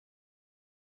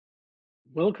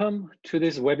Welcome to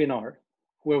this webinar,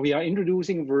 where we are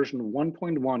introducing version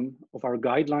 1.1 of our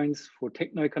guidelines for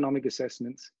techno-economic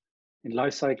assessments and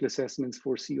life cycle assessments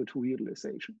for CO2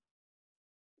 utilization.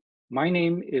 My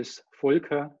name is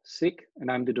Volker Sick,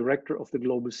 and I'm the director of the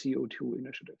Global CO2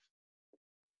 Initiative.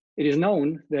 It is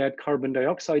known that carbon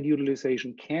dioxide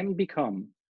utilization can become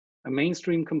a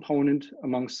mainstream component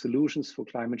amongst solutions for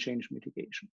climate change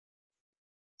mitigation.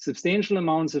 Substantial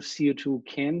amounts of CO2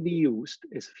 can be used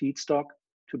as feedstock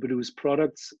to produce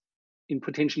products in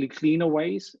potentially cleaner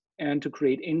ways and to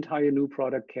create entire new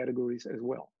product categories as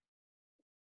well.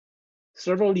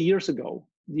 Several years ago,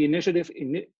 the initiative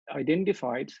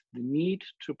identified the need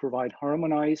to provide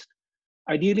harmonized,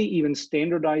 ideally even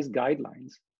standardized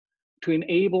guidelines to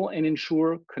enable and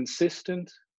ensure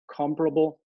consistent,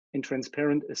 comparable, and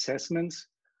transparent assessments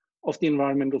of the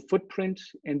environmental footprint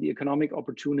and the economic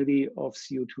opportunity of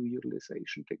CO2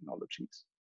 utilization technologies.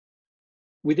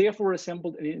 We therefore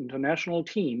assembled an international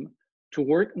team to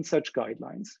work on such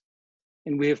guidelines,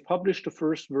 and we have published the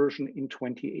first version in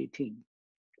 2018.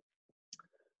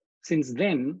 Since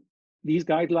then, these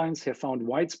guidelines have found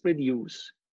widespread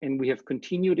use, and we have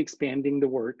continued expanding the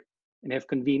work and have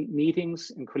convened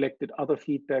meetings and collected other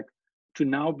feedback to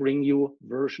now bring you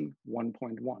version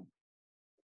 1.1.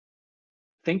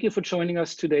 Thank you for joining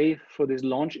us today for this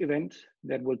launch event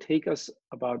that will take us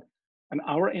about an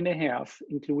hour and a half,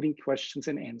 including questions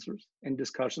and answers and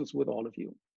discussions with all of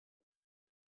you.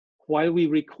 While we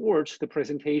record the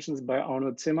presentations by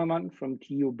Arnold Zimmermann from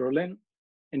TU Berlin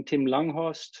and Tim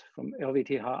Langhorst from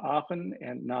RWTH Aachen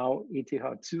and now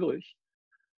ETH Zurich,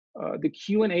 the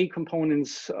Q&A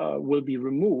components will be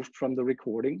removed from the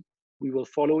recording. We will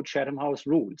follow Chatham House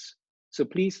rules, so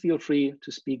please feel free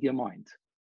to speak your mind.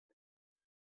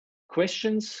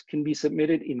 Questions can be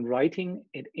submitted in writing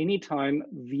at any time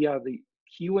via the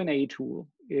Q&A tool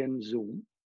in Zoom,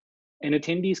 and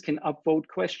attendees can upvote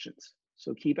questions,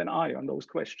 so keep an eye on those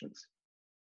questions.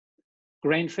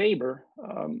 Grant Faber,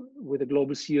 with the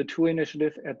Global CO2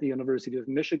 Initiative at the University of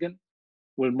Michigan,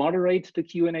 will moderate the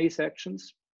Q&A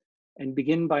sections and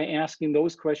begin by asking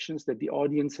those questions that the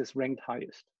audience has ranked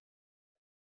highest.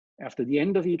 After the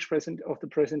end of each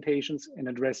presentations and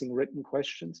addressing written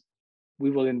questions, we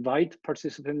will invite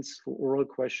participants for oral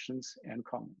questions and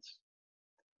comments.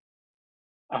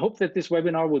 I hope that this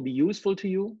webinar will be useful to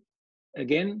you.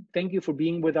 Again, thank you for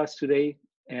being with us today,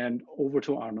 and over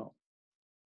to Arno.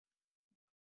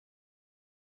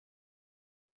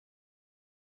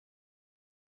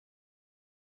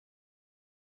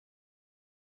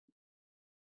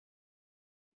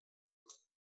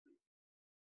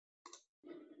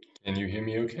 Can you hear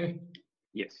me okay?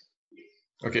 Yes.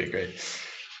 Okay, great.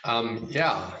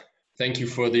 Yeah, thank you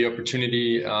for the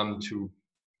opportunity to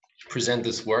present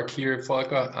this work here,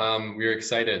 Volker. We're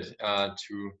excited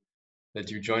that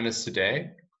you join us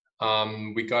today.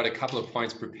 We got a couple of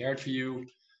points prepared for you.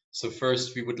 So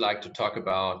first, we would like to talk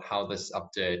about how this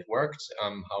update worked,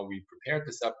 how we prepared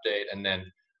this update, and then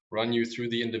run you through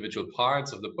the individual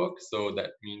parts of the book. So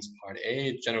that means part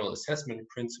A, general assessment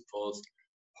principles,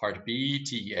 part B,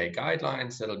 TEA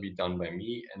guidelines, that'll be done by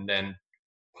me, and then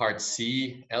part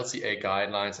C, LCA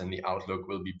guidelines, and the outlook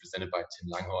will be presented by Tim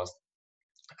Langhorst.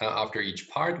 After each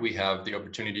part, we have the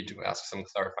opportunity to ask some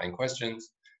clarifying questions.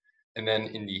 And then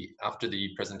after the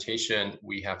presentation,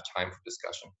 we have time for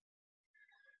discussion.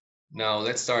 Now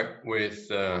let's start with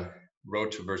the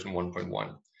road to version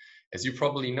 1.1. As you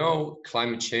probably know,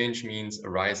 climate change means a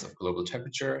rise of global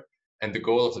temperature, and the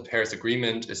goal of the Paris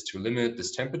Agreement is to limit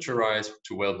this temperature rise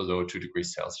to well below 2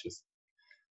 degrees Celsius.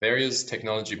 Various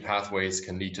technology pathways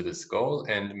can lead to this goal,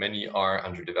 and many are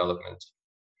under development.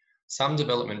 Some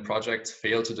development projects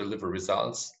fail to deliver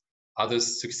results,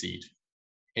 others succeed.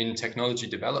 In technology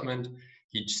development,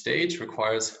 each stage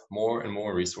requires more and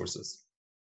more resources.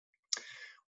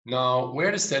 Now,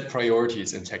 where to set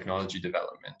priorities in technology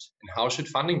development, and how should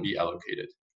funding be allocated?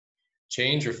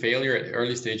 Change or failure at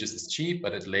early stages is cheap,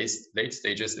 but at late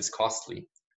stages is costly.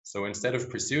 So instead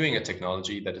of pursuing a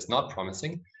technology that is not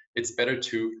promising, it's better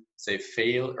to, say,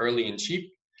 fail early and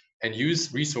cheap and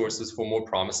use resources for more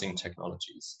promising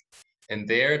technologies. And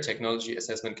there, technology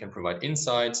assessment can provide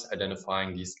insights,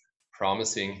 identifying these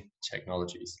promising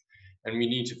technologies. And we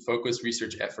need to focus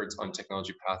research efforts on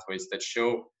technology pathways that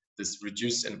show this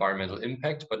reduced environmental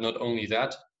impact, but not only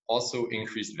that, also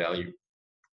increased value.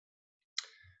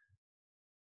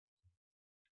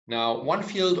 Now, one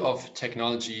field of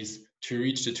technologies to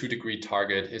reach the 2-degree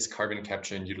target is carbon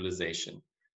capture and utilization,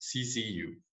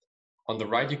 CCU. On the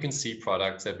right, you can see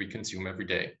products that we consume every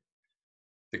day.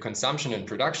 The consumption and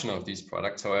production of these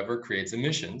products, however, creates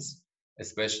emissions,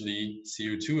 especially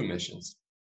CO2 emissions.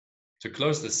 To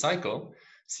close this cycle,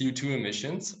 CO2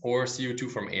 emissions or CO2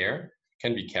 from air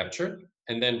can be captured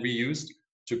and then reused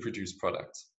to produce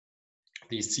products.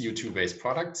 These CO2-based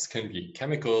products can be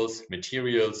chemicals,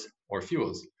 materials, or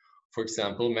fuels, for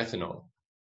example, methanol.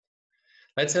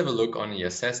 Let's have a look on the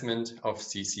assessment of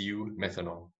CCU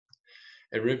methanol.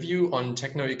 A review on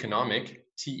Techno-Economic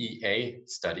TEA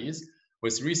studies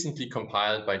was recently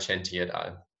compiled by Chen et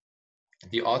al.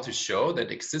 The authors show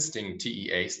that existing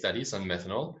TEA studies on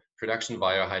methanol production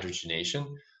via hydrogenation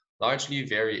largely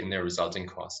vary in their resulting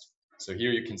cost. So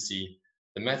here you can see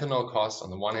the methanol cost on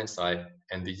the one hand side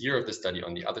and the year of the study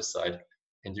on the other side,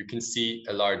 and you can see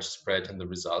a large spread in the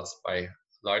results by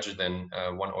larger than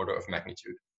 1 order of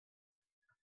magnitude.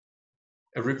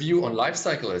 A review on life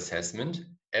cycle assessment,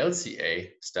 LCA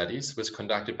studies, was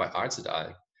conducted by Arts et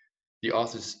al. The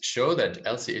authors show that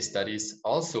LCA studies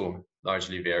also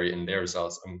largely vary in their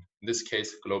results on, in this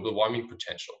case, global warming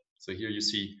potential. So here you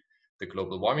see the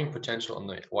global warming potential on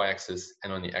the y-axis,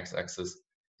 and on the x-axis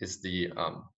is the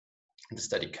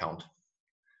study count.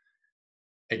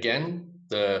 Again,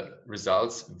 the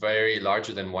results vary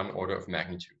larger than 1 order of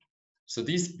magnitude. So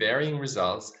these varying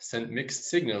results send mixed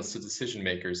signals to decision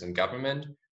makers in government,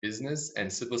 business,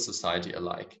 and civil society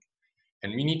alike.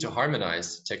 And we need to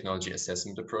harmonize technology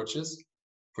assessment approaches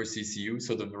for CCU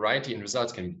so the variety in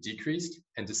results can be decreased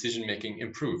and decision-making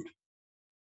improved.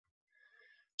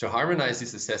 To harmonize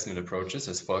these assessment approaches,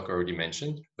 as Volker already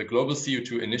mentioned, the Global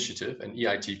CO2 Initiative and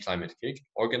EIT Climate Kick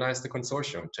organized a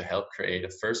consortium to help create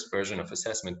a first version of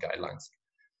assessment guidelines.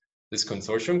 This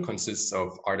consortium consists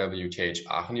of RWTH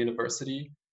Aachen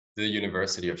University, the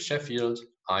University of Sheffield,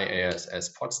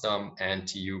 IASS Potsdam, and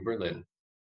TU Berlin.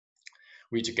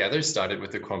 We together started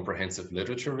with a comprehensive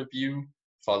literature review,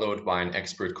 followed by an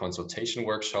expert consultation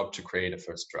workshop to create a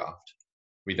first draft.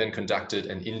 We then conducted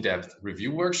an in-depth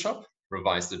review workshop,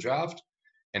 revised the draft,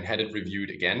 and had it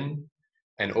reviewed again.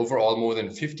 And overall, more than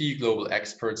 50 global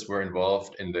experts were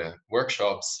involved in the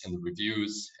workshops, in the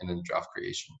reviews, and in draft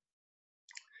creation.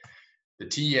 The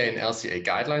TEA and LCA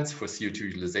guidelines for CO2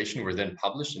 utilization were then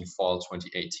published in fall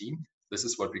 2018. This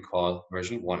is what we call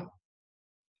version 1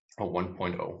 or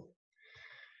 1.0.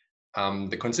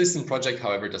 The consistent project,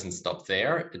 however, doesn't stop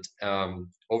there. It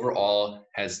overall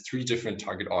has 3 different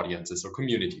target audiences or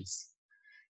communities: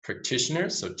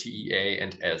 practitioners, so TEA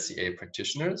and LCA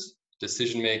practitioners,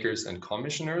 decision makers and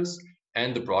commissioners,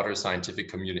 and the broader scientific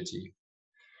community.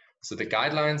 So the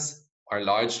guidelines are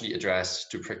largely addressed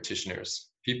to practitioners,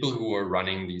 people who are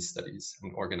running these studies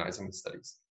and organizing the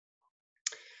studies.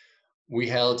 We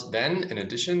held then, in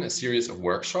addition, a series of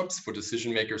workshops for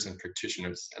decision makers and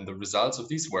practitioners, and the results of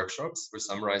these workshops were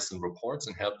summarized in reports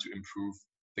and helped to improve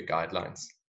the guidelines.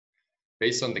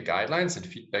 Based on the guidelines and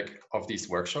feedback of these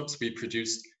workshops, we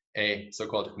produced a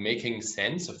so-called Making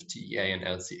Sense of TEA and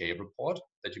LCA report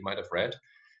that you might have read,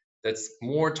 that's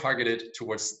more targeted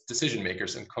towards decision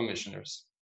makers and commissioners.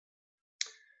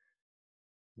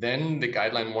 Then the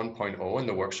guideline 1.0 and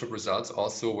the workshop results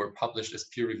also were published as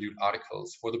peer-reviewed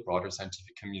articles for the broader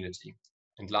scientific community.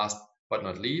 And last but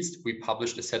not least, we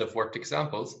published a set of worked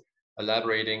examples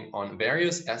elaborating on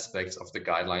various aspects of the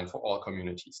guideline for all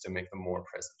communities to make them more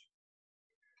present.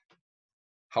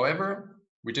 However,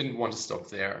 we didn't want to stop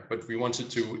there, but we wanted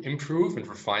to improve and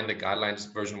refine the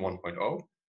guidelines version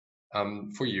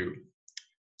 1.0 for you.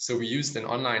 So we used an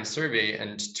online survey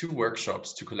and 2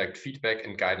 workshops to collect feedback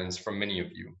and guidance from many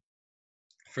of you.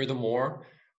 Furthermore,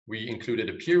 we included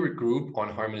a peer group on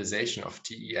harmonization of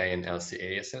TEA and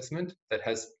LCA assessment that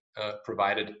has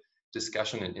provided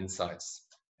discussion and insights.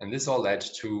 And this all led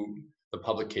to the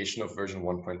publication of version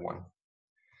 1.1.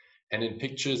 And in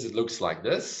pictures, it looks like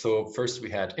this. So first we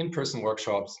had in-person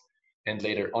workshops and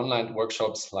later online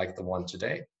workshops like the one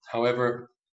today.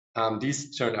 However,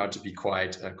 these turned out to be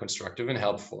quite constructive and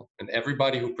helpful. And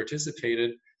everybody who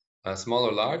participated, small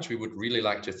or large, we would really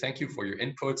like to thank you for your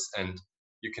inputs. And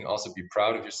you can also be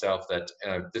proud of yourself that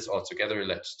this all together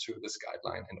led to this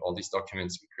guideline and all these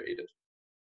documents we created.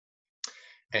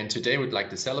 And today we'd like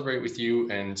to celebrate with you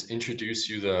and introduce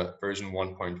you the version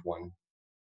 1.1.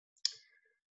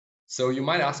 So you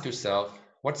might ask yourself,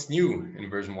 what's new in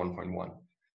version 1.1?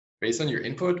 Based on your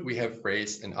input, we have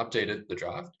raised and updated the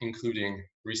draft, including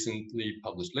recently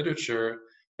published literature,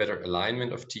 better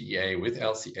alignment of TEA with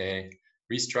LCA,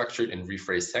 restructured and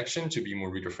rephrased section to be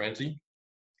more reader-friendly.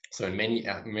 So in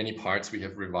many parts, we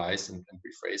have revised and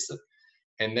rephrased it.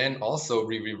 And then also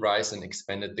we revised and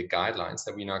expanded the guidelines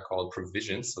that we now call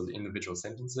provisions, so the individual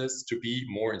sentences, to be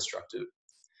more instructive.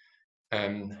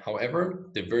 However,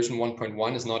 the version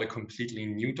 1.1 is not a completely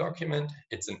new document.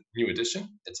 It's a new edition,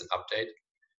 it's an update.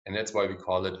 And that's why we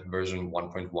call it version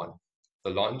 1.1.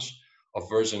 The launch of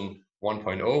version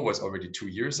 1.0 was already 2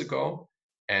 years ago.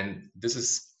 And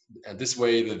this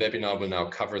way, the webinar will now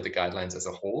cover the guidelines as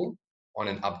a whole on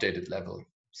an updated level.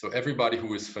 So everybody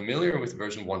who is familiar with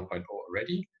version 1.0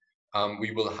 already,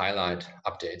 we will highlight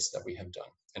updates that we have done.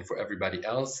 And for everybody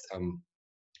else,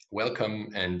 welcome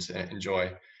and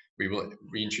enjoy. We will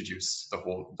reintroduce the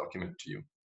whole document to you.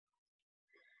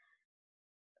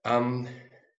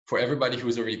 For everybody who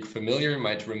is already familiar,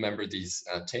 might remember these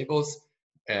tables.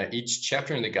 Each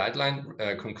chapter in the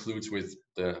guideline concludes with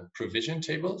the provision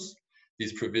tables.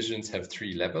 These provisions have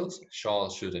 3 levels: shall,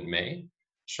 should, and may.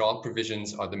 Shall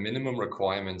provisions are the minimum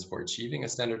requirements for achieving a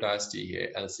standardized TEA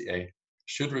LCA.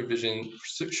 Should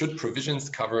provisions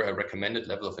cover a recommended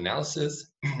level of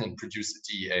analysis and produce a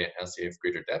TEA LCA of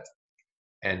greater depth.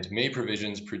 And may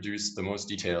provisions produce the most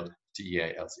detailed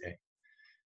TEA LCA.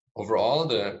 Overall,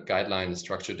 the guideline is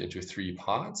structured into 3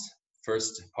 parts.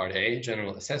 First, part A,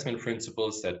 general assessment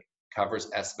principles, that covers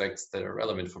aspects that are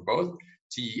relevant for both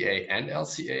TEA and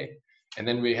LCA. And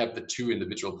then we have the 2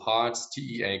 individual parts,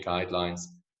 TEA guidelines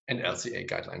and LCA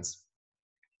guidelines.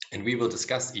 And we will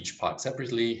discuss each part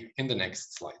separately in the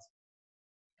next slide.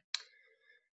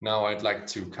 Now I'd like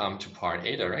to come to part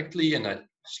A directly, and I'd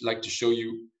like to show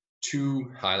you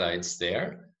 2 highlights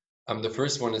there. The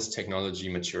first one is technology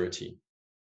maturity.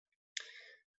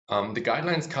 The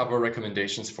guidelines cover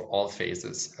recommendations for all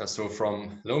phases, so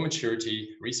from low maturity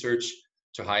research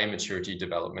to high maturity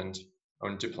development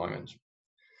and deployment.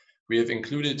 We have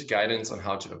included guidance on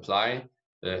how to apply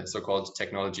the so-called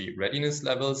technology readiness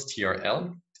levels,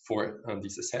 TRL, for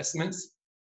these assessments,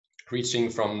 reaching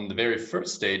from the very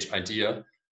first stage, idea,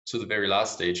 to the very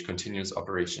last stage, continuous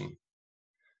operation.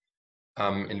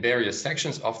 In various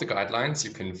sections of the guidelines,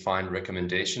 you can find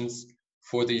recommendations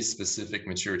for these specific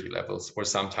maturity levels, or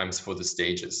sometimes for the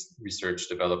stages, research,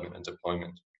 development, and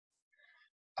deployment.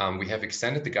 We have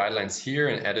extended the guidelines here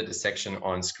and added a section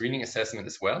on screening assessment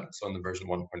as well, so on the version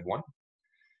 1.1,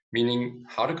 meaning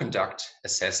how to conduct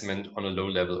assessment on a low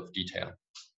level of detail.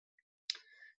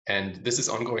 And this is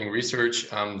ongoing research,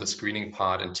 the screening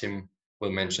part, and Tim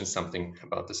will mention something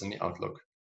about this in the outlook.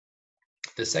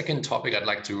 The second topic I'd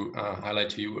like to highlight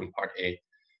to you in part A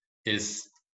is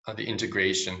the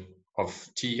integration of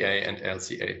TEA and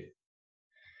LCA.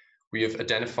 We have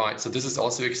identified, so this is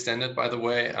also extended, by the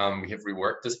way, we have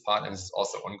reworked this part, and this is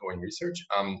also ongoing research.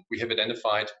 We have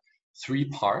identified 3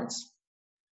 parts.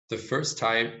 The first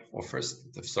type,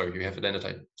 you have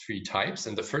identified 3 types,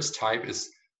 and the first type is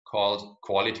called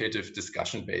qualitative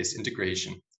discussion-based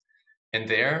integration. And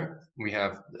there we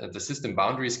have the system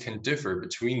boundaries can differ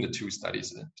between the 2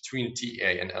 studies, between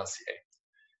TEA and LCA.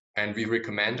 And we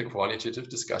recommend a qualitative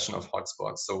discussion of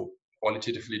hotspots. So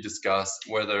qualitatively discuss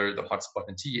whether the hotspot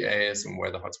in TEA is and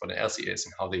where the hotspot in LCA is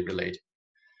and how they relate.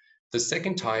 The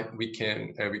second type we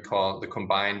call the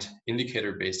combined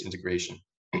indicator-based integration.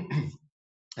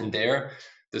 And there,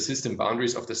 the system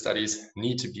boundaries of the studies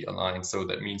need to be aligned. So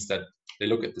that means that they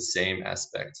look at the same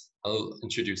aspects. I'll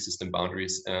introduce system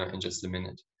boundaries in just a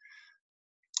minute.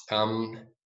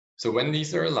 So when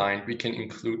these are aligned, we can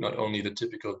include not only the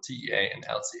typical TEA and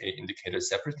LCA indicators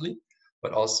separately,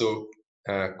 but also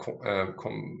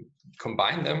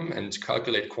combine them and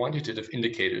calculate quantitative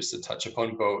indicators that touch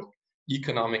upon both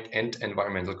economic and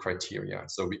environmental criteria.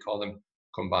 So we call them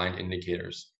combined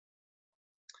indicators.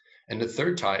 And the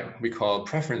third type we call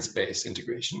preference-based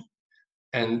integration.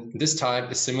 And this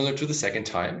type is similar to the second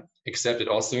type, except it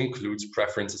also includes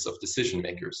preferences of decision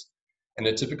makers. And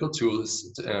a typical tool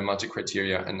is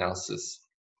multi-criteria analysis.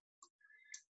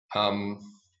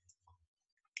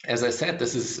 As I said,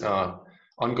 this is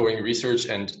ongoing research,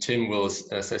 and Tim will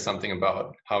say something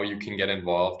about how you can get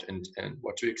involved and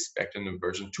what to expect in the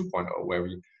version 2.0, where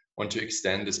we want to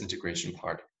extend this integration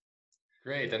part.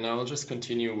 Great, and I will just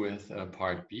continue with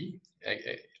part B.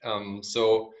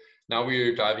 So now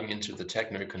we're diving into the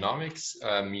techno-economics,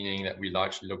 meaning that we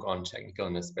largely look on technical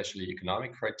and especially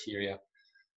economic criteria.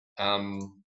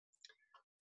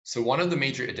 So one of the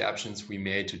major adaptations we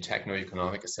made to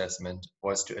techno-economic assessment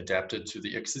was to adapt it to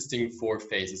the existing 4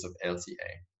 phases of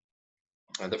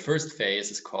LCA. The first phase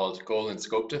is called goal and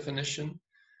scope definition.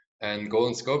 And goal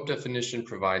and scope definition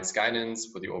provides guidance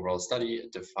for the overall study.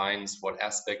 It defines what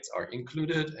aspects are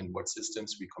included and what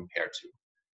systems we compare to.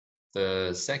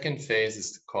 The second phase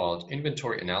is called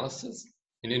inventory analysis.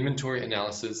 In inventory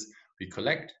analysis, we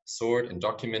collect, sort, and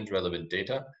document relevant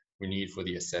data we need for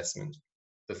the assessment.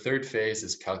 The third phase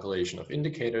is calculation of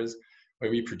indicators, where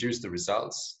we produce the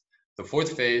results. The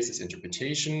fourth phase is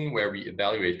interpretation, where we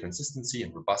evaluate consistency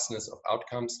and robustness of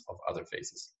outcomes of other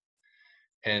phases.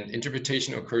 And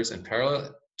interpretation occurs in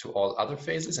parallel to all other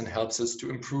phases and helps us to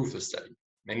improve the study.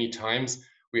 Many times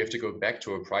we have to go back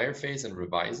to a prior phase and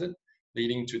revise it,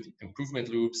 leading to the improvement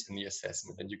loops in the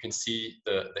assessment. And you can see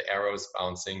the arrows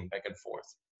bouncing back and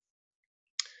forth.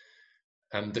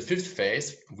 The fifth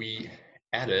phase we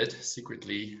added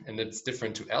secretly, and it's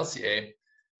different to LCA,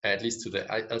 at least to the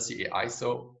LCA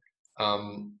ISO,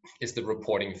 is the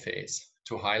reporting phase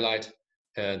to highlight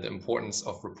the importance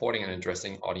of reporting and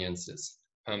addressing audiences.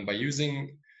 By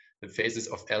using the phases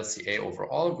of LCA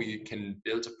overall, we can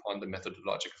build upon the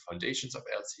methodological foundations of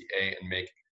LCA and make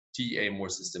TEA more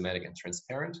systematic and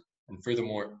transparent. And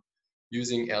furthermore,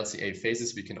 using LCA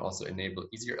phases, we can also enable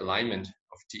easier alignment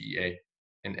of TEA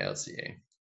and LCA.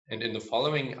 And in the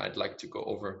following, I'd like to go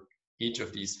over each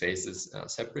of these phases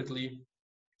separately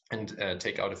and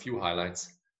take out a few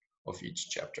highlights of each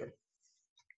chapter.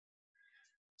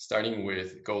 Starting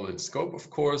with goal and scope, of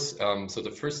course. So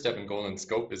the first step in goal and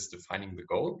scope is defining the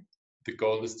goal. The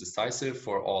goal is decisive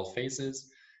for all phases,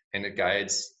 and it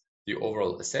guides the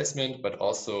overall assessment, but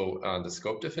also the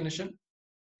scope definition.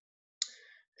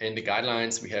 In the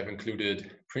guidelines, we have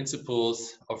included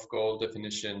principles of goal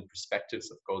definition,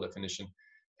 perspectives of goal definition,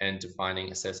 and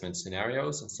defining assessment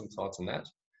scenarios, and some thoughts on that.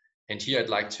 And here I'd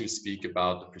like to speak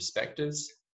about the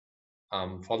perspectives.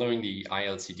 Following the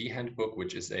ILCD handbook,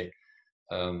 which is an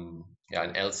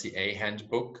LCA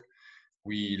handbook,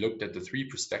 we looked at the three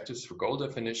perspectives for goal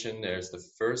definition. There's the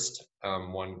first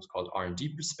one called R&D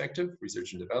perspective,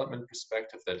 research and development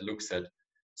perspective, that looks at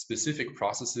specific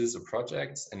processes or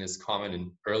projects and is common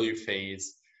in earlier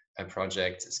phase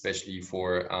projects, especially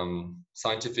for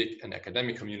scientific and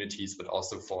academic communities, but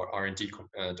also for R&D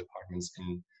departments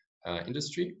in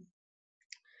industry.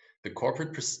 The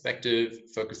corporate perspective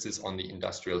focuses on the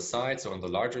industrial side, so on the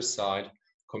larger side,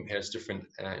 compares different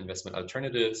investment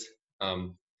alternatives,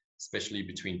 especially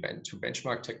between two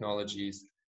benchmark technologies.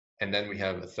 And then we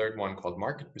have a third one called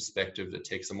market perspective that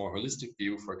takes a more holistic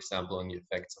view, for example, on the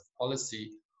effects of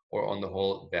policy or on the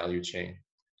whole value chain.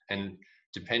 And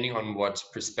depending on what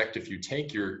perspective you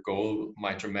take, your goal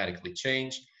might dramatically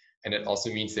change. And it also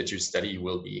means that your study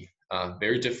will be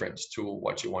very different to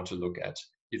what you want to look at.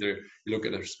 Either you look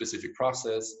at a specific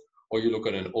process or you look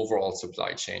at an overall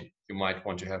supply chain. You might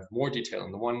want to have more detail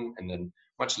in the one and then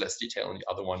much less detail in the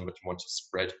other one, but you want to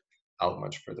spread out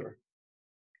much further.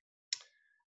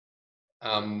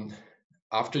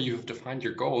 After you've defined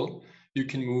your goal, you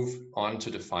can move on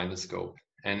to define the scope.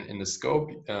 And in the scope,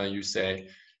 you say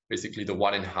basically the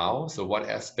what and how. So what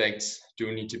aspects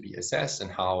do need to be assessed and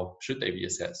how should they be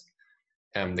assessed?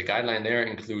 The guideline there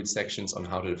includes sections on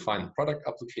how to define the product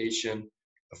application,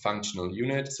 a functional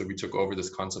unit. So we took over this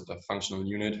concept of functional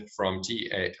unit from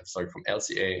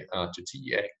LCA to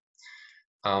TEA.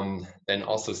 Then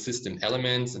also system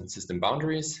elements and system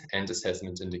boundaries and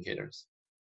assessment indicators.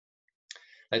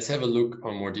 Let's have a look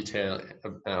on more detail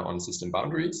on system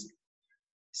boundaries.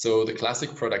 So the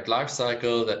classic product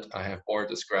lifecycle that I have borrowed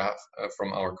this graph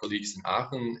from our colleagues in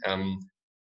Aachen,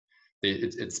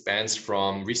 it spans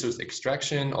from resource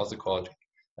extraction, also called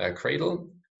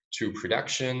cradle, to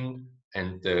production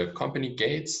and the company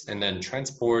gates, and then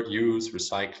transport, use,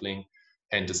 recycling,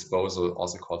 and disposal,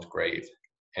 also called grave.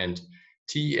 And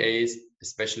TEAs,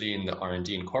 especially in the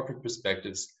R&D and corporate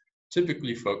perspectives,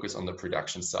 typically focus on the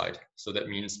production side. So that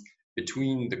means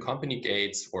between the company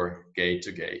gates or gate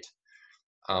to gate.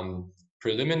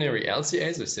 Preliminary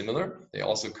LCAs are similar. They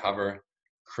also cover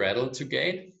cradle to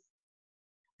gate.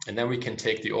 And then we can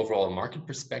take the overall market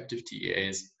perspective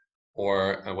TEAs,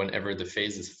 or whenever the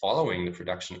phases following the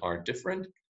production are different,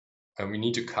 we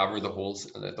need to cover the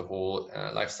whole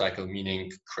life cycle, meaning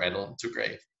cradle to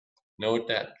grave. Note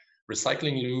that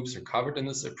recycling loops are covered in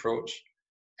this approach,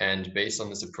 and based on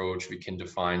this approach, we can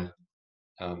define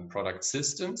product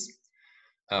systems.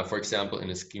 For example, in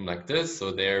a scheme like this,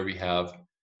 so there we have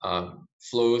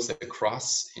flows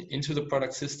across into the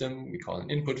product system. We call an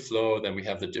input flow. Then we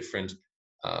have the different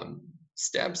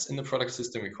steps in the product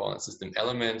system. We call it system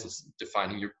elements,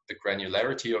 defining the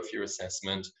granularity of your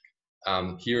assessment.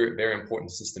 Here, very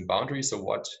important system boundary. So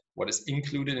what is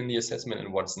included in the assessment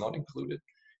and what's not included.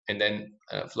 And then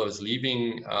flows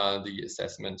leaving the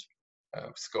assessment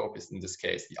scope is in this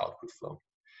case the output flow.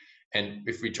 And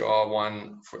if we draw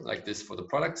one like this for the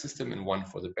product system and one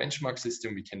for the benchmark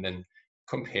system, we can then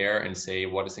compare and say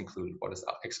what is included, what is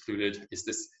excluded. Is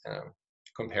this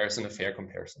comparison a fair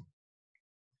comparison?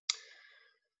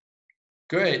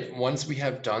 Great. Once we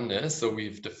have done this, so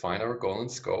we've defined our goal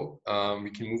and scope, we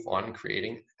can move on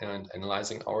creating and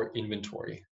analyzing our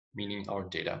inventory, meaning our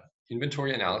data.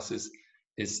 Inventory analysis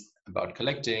is about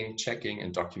collecting, checking,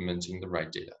 and documenting the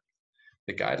right data.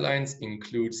 The guidelines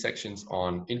include sections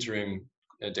on interim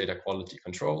data quality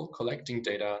control, collecting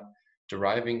data,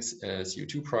 deriving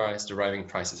CO2 price, deriving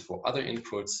prices for other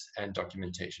inputs, and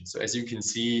documentation. So as you can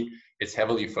see, it's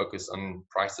heavily focused on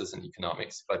prices and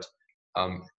economics, but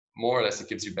more or less it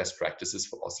gives you best practices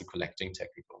for also collecting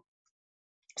technical.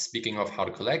 Speaking of how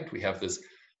to collect, we have this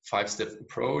 5-step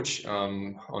approach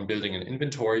on building an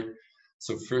inventory.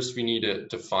 So first we need to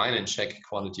define and check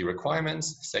quality requirements.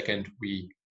 Second, we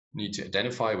need to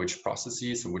identify which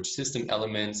processes and which system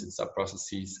elements and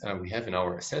sub-processes we have in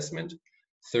our assessment.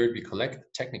 Third, we collect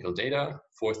technical data.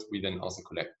 Fourth, we then also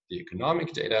collect the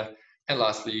economic data. And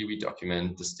lastly, we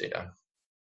document this data.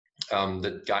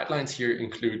 The guidelines here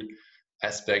include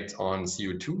aspects on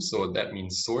CO2. So that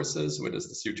means sources, where does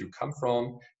the CO2 come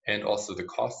from, and also the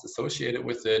costs associated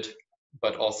with it,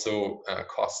 but also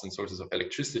costs and sources of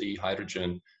electricity,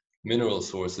 hydrogen, mineral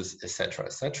sources, etc.,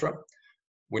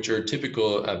 which are typical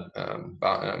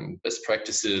best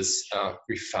practices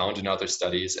we found in other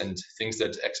studies and things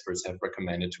that experts have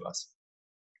recommended to us.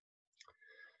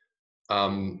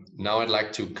 Now I'd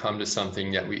like to come to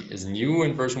something that is new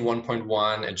in version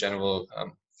 1.1, a general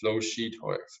flow sheet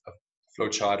or a flow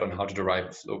chart on how to derive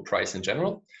a flow price in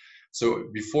general. So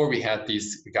before we had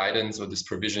these guidance or these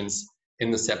provisions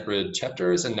in the separate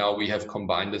chapters, and now we have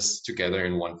combined this together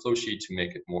in one flow sheet to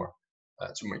make it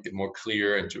more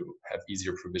clear and to have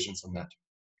easier provisions on that.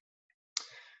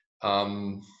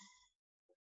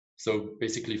 So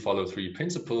basically follow 3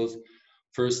 principles.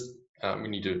 First, we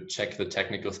need to check the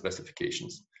technical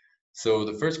specifications. So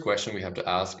the first question we have to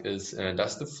ask is,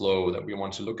 does the flow that we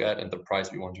want to look at and the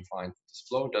price we want to find for this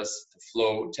flow, does the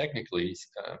flow technically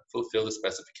fulfill the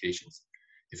specifications?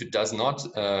 If it does not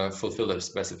fulfill the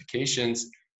specifications,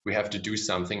 we have to do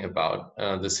something about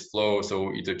this flow.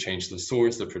 So either change the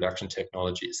source, the production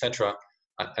technology, etc.,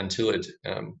 until it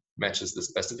matches the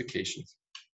specifications.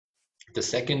 The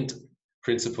second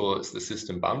principle is the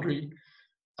system boundary.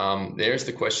 There's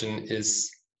the question, is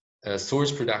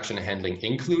source production and handling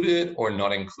included or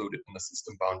not included in the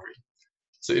system boundary?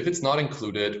 So if it's not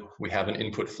included, we have an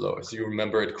input flow. So you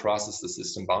remember it crosses the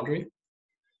system boundary.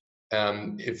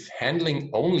 If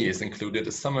handling only is included,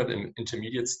 is somewhat an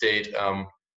intermediate state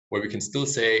where we can still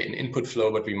say an input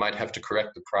flow, but we might have to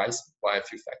correct the price by a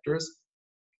few factors.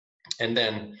 And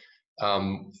then,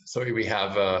 so we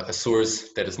have a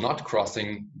source that is not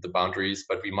crossing the boundaries,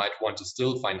 but we might want to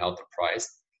still find out the price.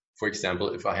 For example,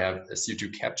 if I have a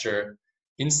CO2 capture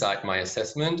inside my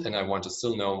assessment and I want to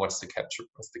still know what's the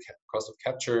cost of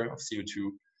capture of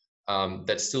CO2,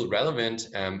 that's still relevant,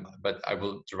 but I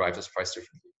will derive this price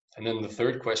differently. And then the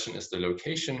third question is the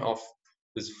location of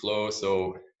this flow.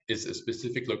 So is a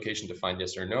specific location defined,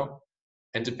 yes or no?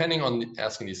 And depending on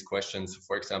asking these questions,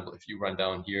 for example, if you run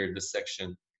down here, this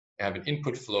section, you have an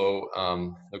input flow,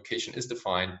 location is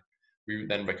defined. We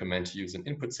then recommend to use an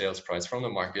input sales price from the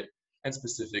market and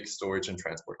specific storage and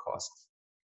transport costs.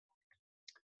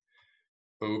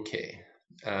 Okay,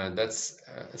 that's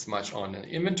as much on an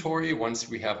inventory. Once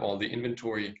we have all the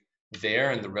inventory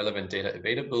there and the relevant data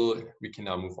available, we can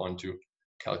now move on to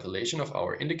calculation of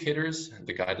our indicators.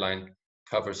 The guideline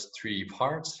covers 3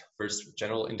 parts. First,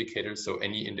 general indicators, so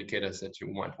any indicators that you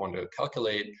might want to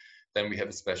calculate. Then we have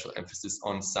a special emphasis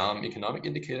on some economic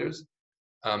indicators.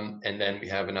 And then we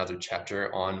have another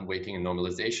chapter on weighting and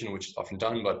normalization, which is often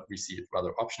done, but we see it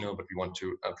rather optional, but we want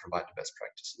to provide the best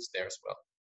practices there as well.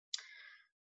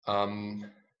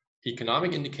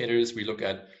 Economic indicators we look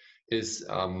at is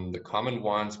the common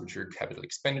ones, which are capital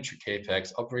expenditure,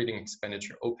 CAPEX, operating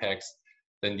expenditure, OPEX.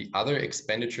 Then the other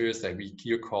expenditures that we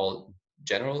here call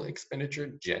general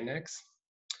expenditure, GenX.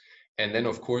 And then,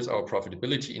 of course, our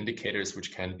profitability indicators,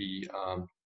 which can be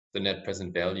the net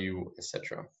present value,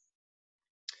 etc.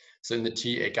 So in the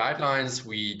TEA guidelines,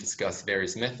 we discuss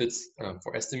various methods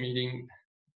for estimating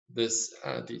these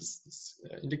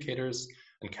indicators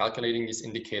and calculating these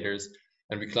indicators.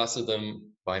 And we cluster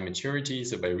them by maturity,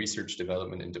 so by research,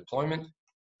 development, and deployment.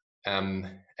 And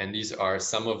these are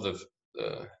some of the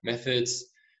methods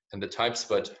and the types,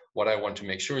 but what I want to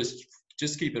make sure is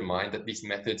just keep in mind that these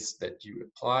methods that you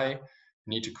apply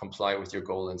need to comply with your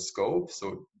goal and scope.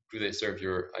 So do they serve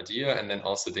your idea? And then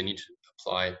also they need to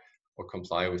apply or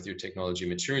comply with your technology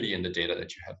maturity and the data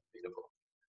that you have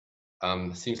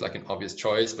available. Seems like an obvious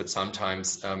choice, but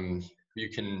sometimes you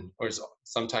can, or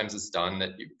sometimes it's done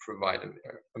that you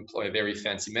employ a very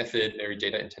fancy method, very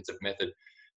data intensive method,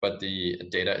 but the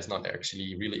data is not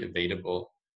actually really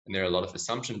available. And there are a lot of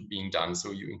assumptions being done,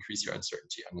 so you increase your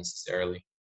uncertainty unnecessarily.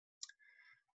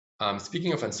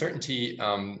 Speaking of uncertainty,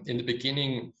 in the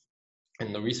beginning,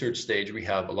 in the research stage, we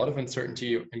have a lot of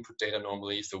uncertainty, input data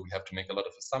normally, so we have to make a lot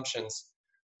of assumptions.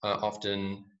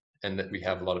 Often and that we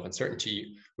have a lot of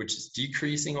uncertainty, which is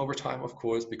decreasing over time, of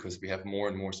course, because we have more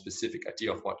and more specific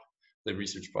idea of what the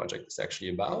research project is actually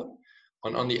about.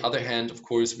 On the other hand, of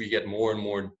course, we get more and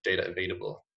more data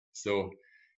available. So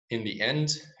in the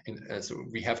end, so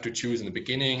we have to choose in the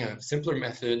beginning a simpler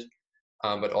method,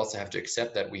 but also have to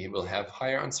accept that we will have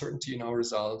higher uncertainty in our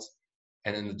results.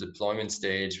 And in the deployment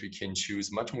stage, we can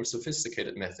choose much more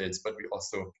sophisticated methods, but we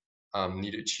also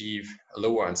need to achieve a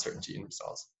lower uncertainty in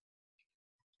results.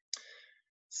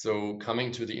 So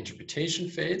coming to the interpretation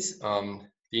phase, the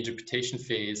interpretation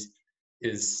phase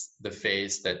is the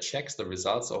phase that checks the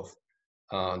results of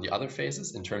the other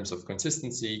phases in terms of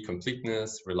consistency,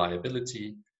 completeness,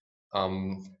 reliability.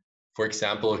 For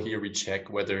example, here we check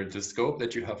whether the scope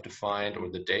that you have defined or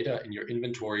the data in your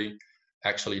inventory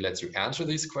actually lets you answer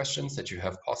these questions that you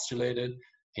have postulated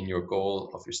in your goal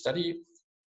of your study.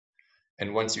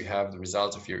 And once you have the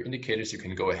results of your indicators, you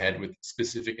can go ahead with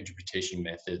specific interpretation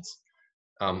methods.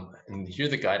 And here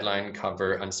the guideline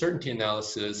cover uncertainty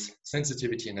analysis,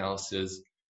 sensitivity analysis,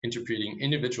 interpreting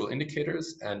individual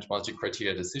indicators, and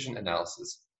multi-criteria decision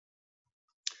analysis.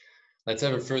 Let's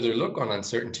have a further look on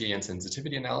uncertainty and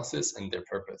sensitivity analysis and their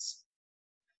purpose.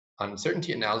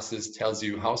 Uncertainty analysis tells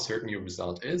you how certain your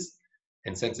result is,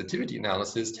 and sensitivity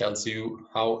analysis tells you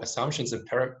how assumptions and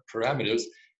parameters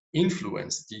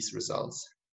influence these results.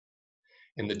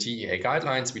 In the TEA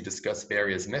guidelines, we discuss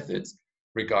various methods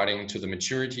regarding to the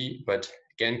maturity, but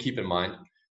again, keep in mind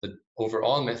that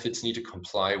overall methods need to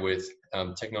comply with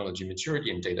technology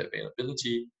maturity and data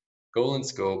availability, goal and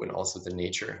scope, and also the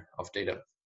nature of data.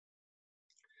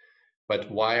 But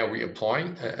why are we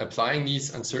applying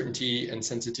these uncertainty and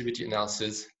sensitivity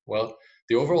analysis? Well,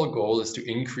 the overall goal is to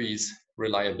increase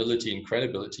reliability and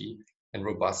credibility and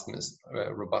robustness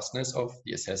of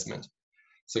the assessment.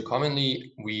 So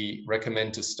commonly, we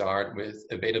recommend to start with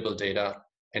available data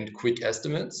and quick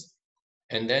estimates,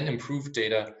 and then improve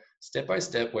data step by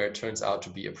step where it turns out to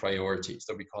be a priority.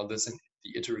 So we call this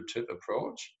the iterative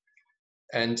approach.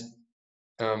 And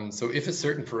so if a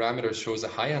certain parameter shows a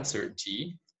high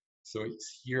uncertainty, so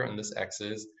it's here on this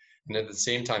axis, and at the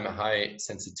same time a high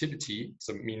sensitivity,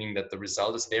 so meaning that the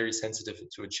result is very sensitive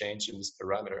to a change in this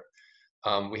parameter,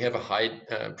 we have a high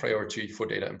priority for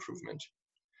data improvement.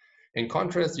 In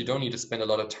contrast, you don't need to spend a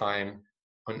lot of time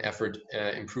on effort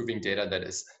improving data that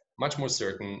is much more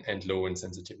certain and low in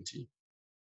sensitivity.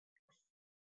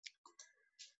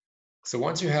 So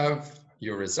once you have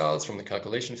your results from the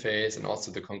calculation phase and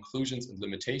also the conclusions and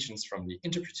limitations from the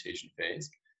interpretation phase,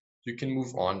 you can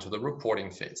move on to the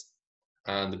reporting phase.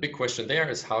 And the big question there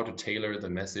is how to tailor the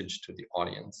message to the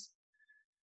audience.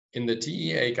 In the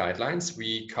TEA guidelines,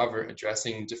 we cover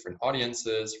addressing different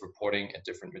audiences, reporting at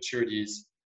different maturities,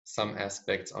 some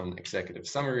aspects on executive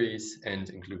summaries,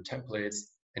 and include templates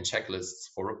and checklists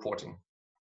for reporting.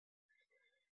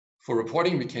 For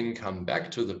reporting, we can come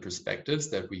back to the perspectives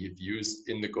that we have used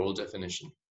in the goal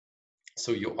definition.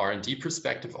 So your R&D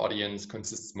perspective audience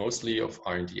consists mostly of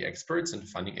R&D experts and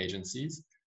funding agencies.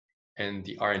 And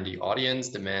the R&D audience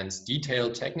demands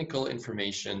detailed technical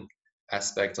information,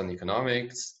 aspects on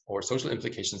economics or social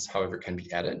implications, however, can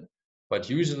be added, but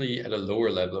usually at a lower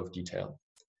level of detail.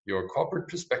 Your corporate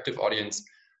perspective audience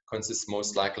consists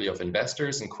most likely of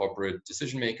investors and corporate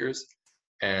decision makers.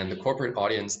 And the corporate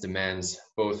audience demands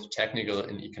both technical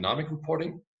and economic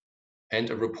reporting, and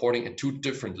a reporting at two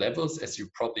different levels, as you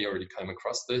probably already come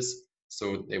across this.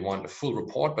 So they want a full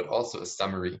report, but also a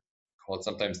summary, called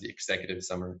sometimes the executive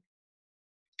summary.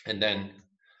 And then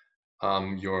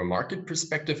your market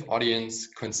perspective audience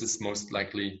consists most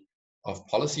likely of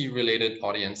policy-related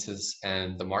audiences,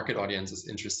 and the market audience is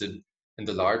interested in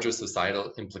the larger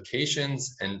societal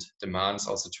implications and demands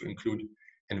also to include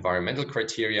environmental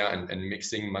criteria and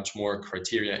mixing much more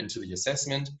criteria into the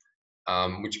assessment,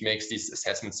 which makes these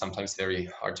assessments sometimes very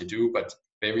hard to do, but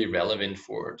very relevant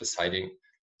for deciding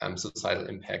societal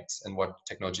impacts and what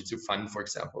technology to fund, for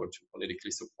example, or to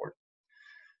politically support.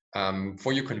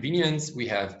 For your convenience, we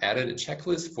have added a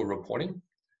checklist for reporting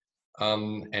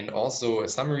and also a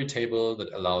summary table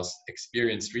that allows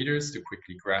experienced readers to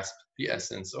quickly grasp the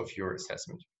essence of your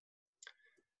assessment.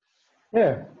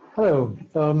 Yeah, hello.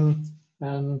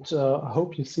 I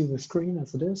hope you see the screen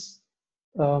as it is.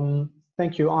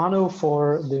 Thank you, Arno,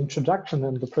 for the introduction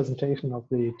and the presentation of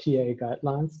the TEA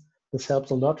guidelines. This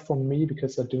helps a lot for me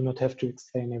because I do not have to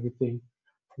explain everything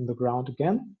from the ground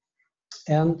again.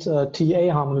 And TEA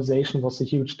harmonization was a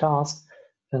huge task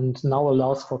and now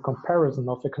allows for comparison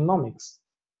of economics.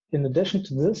 In addition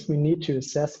to this, we need to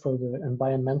assess for the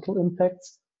environmental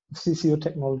impacts of CCO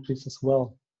technologies as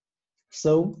well.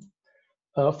 So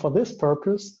for this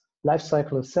purpose, life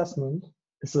cycle assessment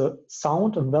is a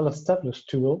sound and well-established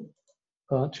tool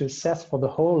to assess for the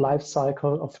whole life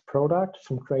cycle of the product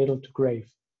from cradle to grave.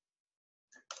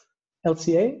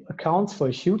 LCA accounts for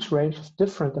a huge range of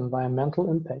different environmental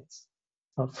impacts,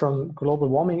 from global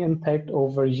warming impact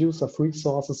over use of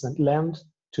resources and land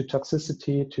to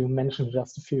toxicity, to mention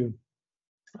just a few.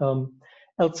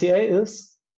 LCA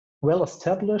is well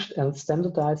established and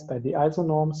standardized by the ISO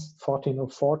norms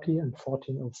 14040 and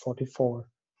 14044.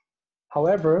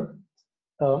 However,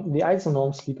 the ISO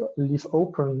norms leave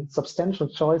open substantial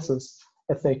choices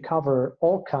as they cover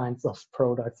all kinds of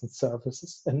products and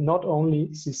services, and not only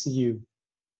CCU.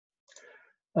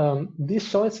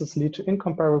 These choices lead to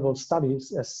incomparable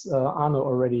studies, as Arno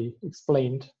already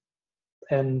explained.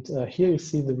 And here you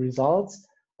see the results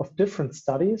of different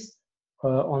studies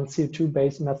on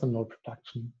CO2-based methanol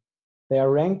production. They are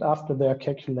ranked after their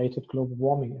calculated global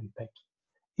warming impact.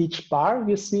 Each bar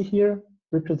you see here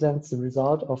represents the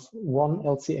result of one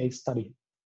LCA study.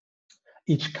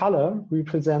 Each color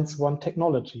represents one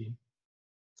technology.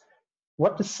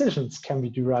 What decisions can we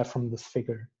derive from this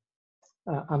figure?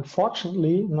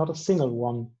 Unfortunately, not a single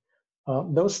one.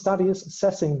 Those studies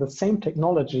assessing the same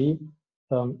technology,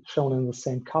 shown in the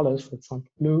same colors, for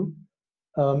example blue,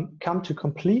 come to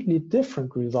completely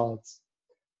different results.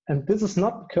 And this is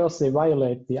not because they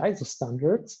violate the ISO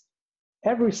standards.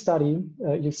 Every study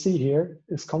you see here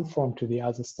is conform to the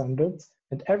ISO standards,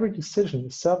 and every decision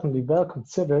is certainly well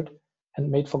considered and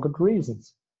made for good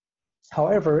reasons.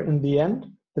 However, in the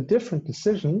end, the different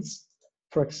decisions,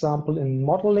 for example, in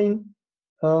modeling,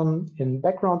 in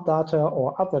background data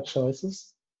or other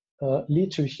choices,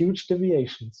 lead to huge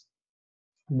deviations.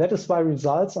 That is why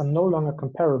results are no longer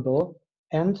comparable,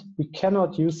 and we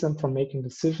cannot use them for making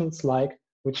decisions like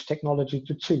which technology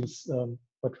to choose,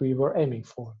 what we were aiming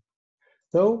for.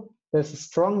 Though there's a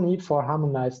strong need for a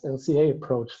harmonized LCA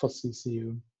approach for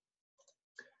CCU.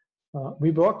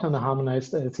 We worked on a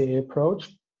harmonized LCA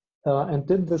approach and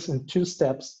did this in 2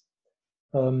 steps.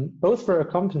 Both were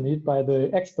accompanied by the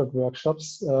expert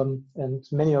workshops, and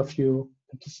many of you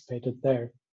participated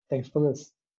there. Thanks for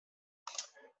this.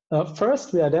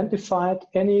 First, we identified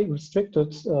any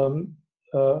restricted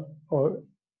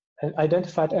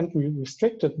identified and we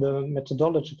restricted the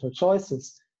methodological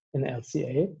choices in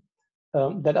LCA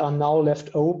that are now left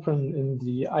open in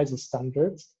the ISO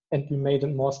standards, and we made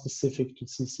it more specific to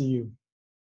CCU.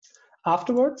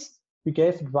 Afterwards, we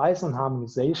gave advice on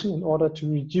harmonization in order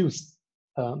to reduce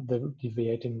the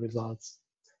deviating results.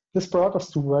 This brought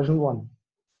us to version 1.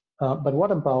 But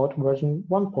what about version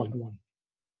 1.1?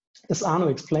 As Arno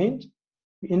explained,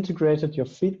 we integrated your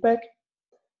feedback,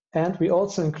 and we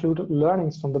also included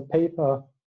learnings from the paper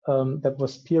that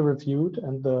was peer-reviewed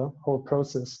and the whole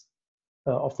process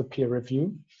of the peer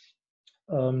review.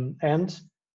 And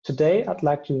today I'd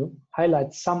like to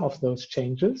highlight some of those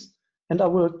changes, and I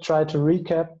will try to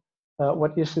recap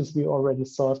what issues we already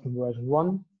solved in version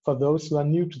 1 for those who are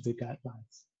new to the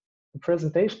guidelines. The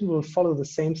presentation will follow the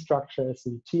same structure as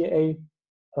the TEA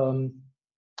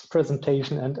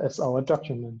presentation and as our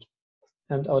document.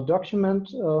 And our document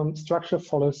structure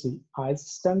follows the ISO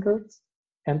standards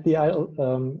and the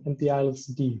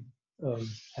ILSD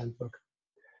handbook.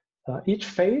 Each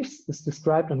phase is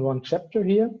described in one chapter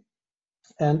here,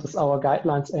 and as our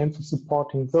guidelines aim for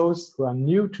supporting those who are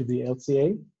new to the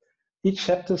LCA, each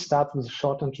chapter starts with a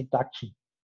short introduction.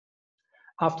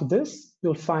 After this,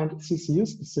 you'll find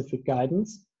CCU-specific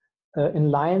guidance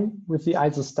in line with the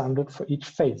ISO standard for each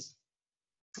phase.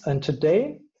 And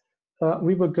today,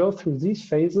 we will go through these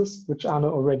phases, which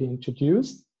Arno already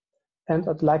introduced, and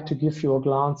I'd like to give you a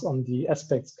glance on the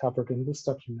aspects covered in this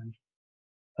document.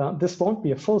 This won't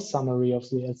be a full summary of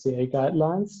the LCA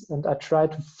guidelines, and I try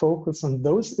to focus on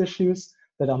those issues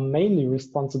that are mainly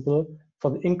responsible for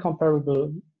the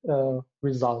incomparable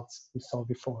results we saw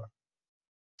before.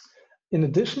 In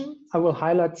addition, I will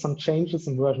highlight some changes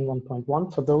in version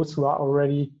 1.1 for those who are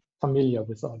already familiar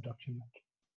with our document.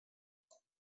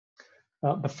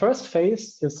 The first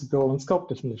phase is the goal and scope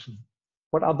definition.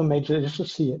 What are the major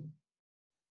issues here?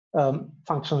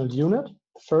 Functional unit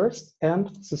first, and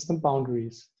system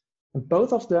boundaries. And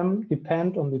both of them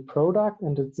depend on the product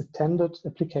and its intended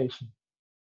application.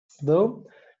 Though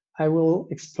I will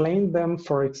explain them,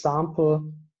 for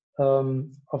example,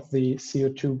 of the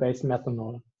CO2-based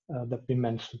methanol that we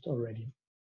mentioned already.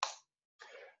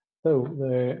 So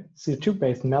the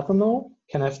CO2-based methanol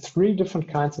can have 3 different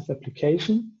kinds of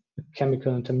application: a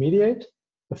chemical intermediate,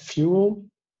 a fuel,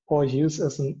 or use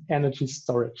as an energy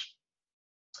storage.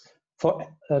 For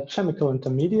a chemical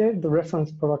intermediate, the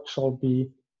reference product shall be,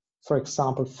 for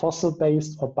example,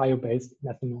 fossil-based or bio-based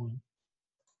methanol.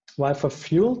 While for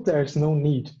fuel, there is no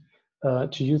need.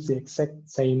 to use the exact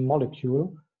same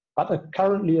molecule, but a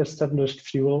currently established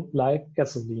fuel like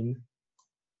gasoline.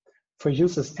 For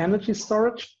use as energy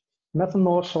storage,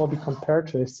 methanol shall be compared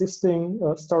to existing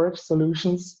storage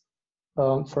solutions,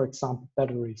 for example,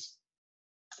 batteries.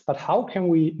 But how can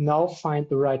we now find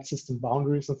the right system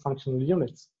boundaries and functional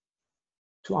units?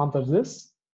 To answer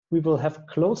this, we will have a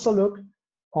closer look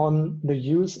on the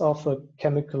use of a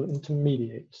chemical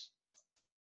intermediate.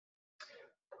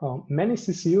 Many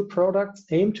CCU products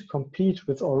aim to compete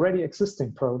with already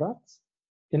existing products.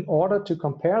 In order to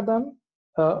compare them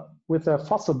with a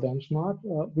fossil benchmark,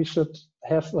 we should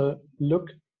have a look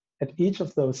at each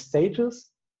of those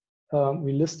stages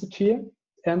we listed here,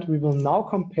 and we will now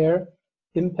compare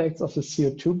impacts of the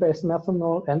CO2-based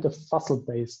methanol and the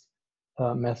fossil-based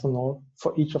methanol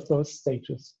for each of those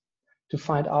stages to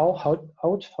find out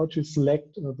how to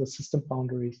select the system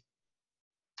boundaries.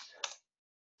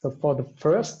 So for the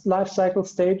first life cycle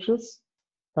stages,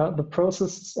 the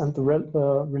processes and the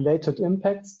related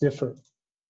impacts differ.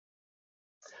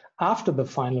 After the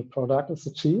final product is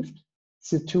achieved,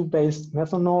 CO2-based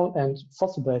methanol and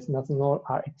fossil-based methanol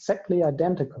are exactly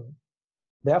identical.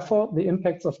 Therefore, the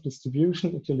impacts of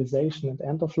distribution, utilization, and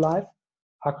end of life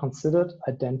are considered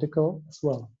identical as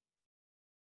well.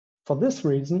 For this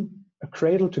reason, a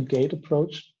cradle-to-gate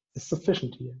approach is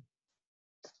sufficient here.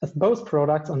 As both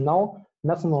products are now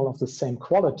methanol of the same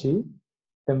quality,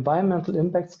 the environmental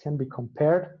impacts can be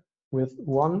compared with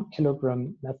 1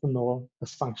 kilogram methanol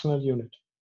as functional unit.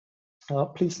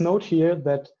 Please note here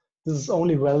that this is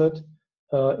only valid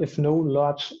if no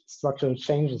large structural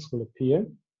changes will appear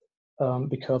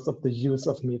because of the use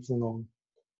of methanol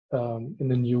in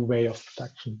the new way of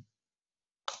production.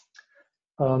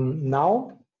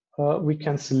 Now we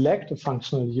can select a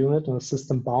functional unit and a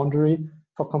system boundary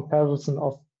for comparison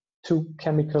of two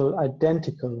chemical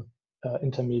identical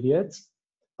intermediates.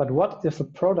 But what if a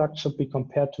product should be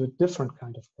compared to a different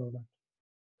kind of product?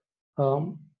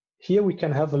 Here we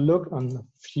can have a look on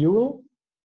fuel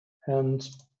and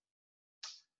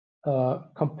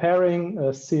comparing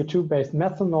CO2-based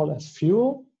methanol as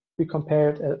fuel, we compare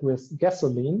it with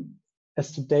gasoline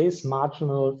as today's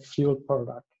marginal fuel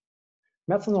product.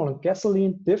 Methanol and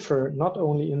gasoline differ not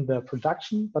only in their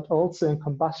production, but also in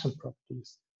combustion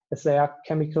properties, as they are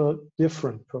chemical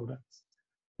different products.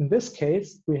 In this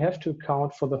case, we have to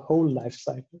account for the whole life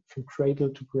cycle from cradle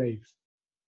to grave.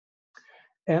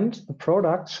 And the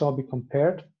products shall be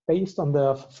compared based on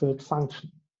their fulfilled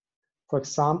function. For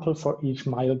example, for each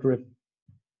mile driven.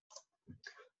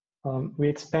 We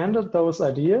expanded those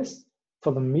ideas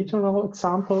for the methanol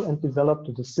example and developed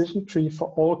a decision tree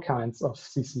for all kinds of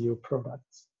CCU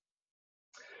products.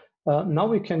 Now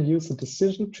we can use the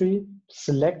decision tree to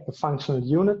select the functional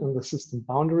unit and the system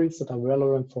boundaries that are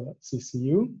relevant for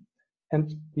CCU.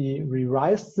 And we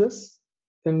revised this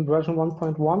in version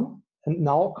 1.1 and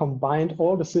now combined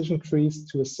all decision trees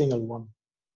to a single one.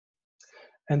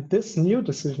 And this new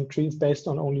decision tree is based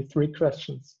on only 3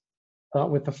 questions.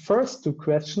 With the first 2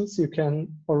 questions, you can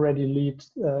already lead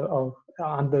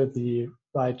under the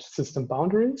right system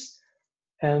boundaries.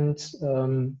 And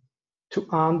to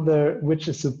answer which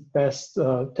is the best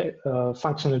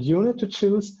functional unit to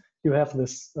choose, you have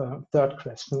this 3rd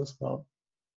question as well.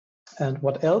 And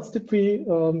what else did we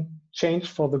change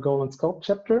for the goal and scope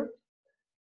chapter?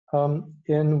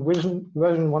 In version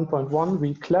 1.1,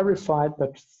 we clarified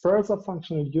that further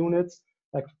functional units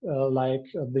like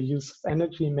the use of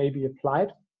energy may be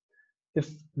applied if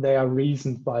they are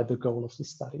reasoned by the goal of the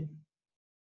study.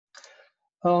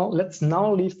 Let's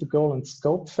now leave the goal and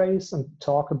scope phase and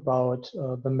talk about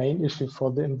the main issue for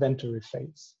the inventory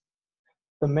phase.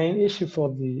 The main issue for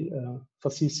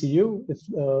CCU is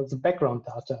the background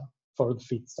data for the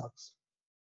feedstocks.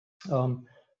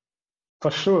 For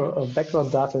sure,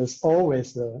 background data is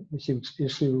always a huge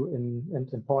issue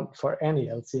and important for any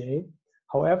LCA.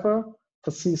 However,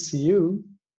 for CCU,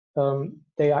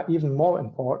 they are even more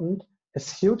important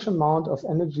as huge amount of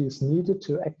energy is needed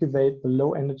to activate the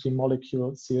low energy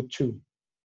molecule CO2.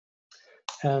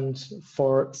 And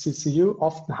for CCU,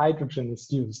 often hydrogen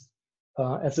is used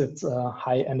as its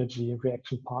high energy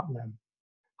reaction partner.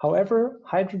 However,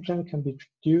 hydrogen can be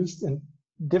produced in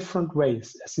different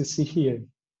ways, as you see here.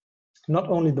 Not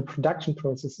only the production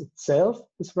process itself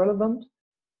is relevant,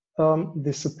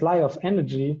 the supply of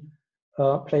energy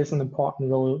plays an important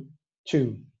role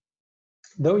too.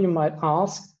 Though you might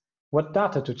ask what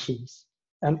data to choose,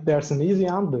 and there's an easy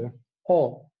answer,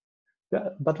 all.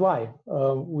 But why?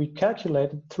 We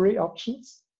calculated 3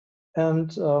 options, and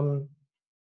the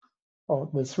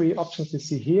 3 options you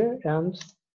see here, and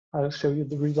I'll show you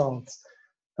the results.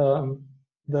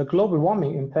 The global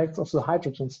warming impacts of the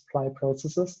hydrogen supply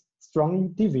processes strongly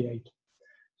deviate.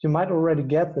 You might already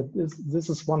get that this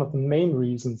is one of the main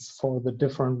reasons for the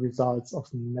different results of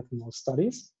the methanol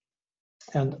studies.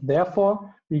 And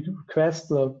therefore, we request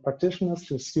the practitioners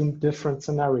to assume different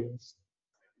scenarios.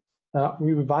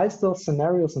 We revised those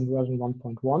scenarios in version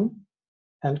 1.1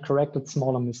 and corrected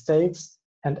smaller mistakes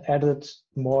and added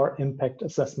more impact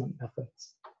assessment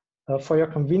methods. For your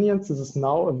convenience, this is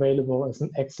now available as an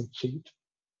Excel sheet.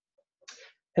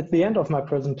 At the end of my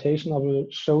presentation, I will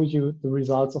show you the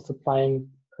results of applying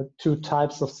two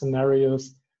types of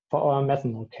scenarios for our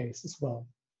methanol case as well.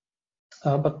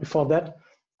 But before that,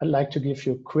 I'd like to give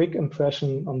you a quick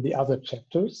impression on the other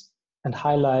chapters and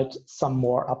highlight some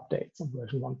more updates on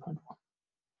version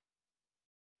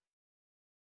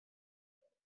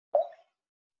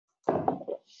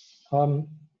 1.1.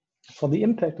 For the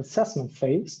impact assessment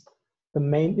phase, the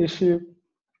main issue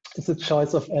is the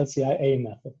choice of LCA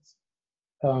methods.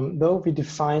 Though we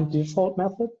defined default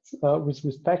methods with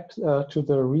respect to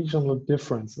the regional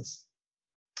differences.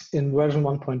 In version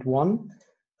 1.1,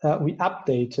 we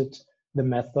updated the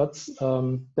methods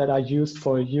that are used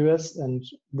for US and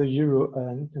the Euro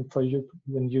and for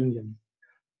European Union.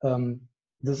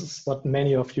 This is what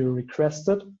many of you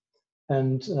requested.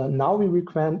 And now we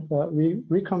recommend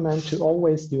to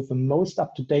always use the most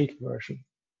up-to-date version.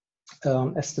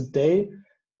 As today,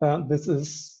 this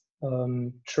is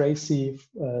Tracy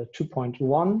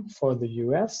 2.1 for the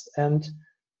US, and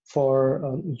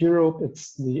for Europe,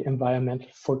 it's the environmental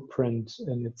footprint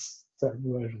in its third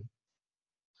version.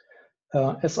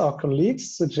 As our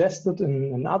colleagues suggested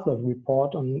in another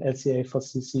report on LCA for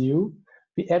CCU,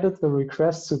 we added the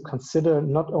request to consider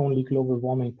not only global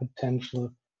warming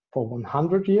potential for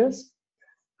 100 years,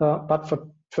 but for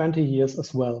 20 years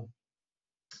as well.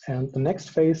 And the next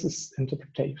phase is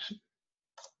interpretation.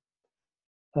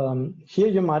 Here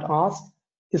you might ask,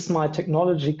 is my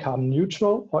technology carbon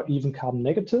neutral or even carbon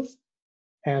negative?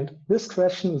 And this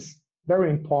question is very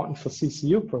important for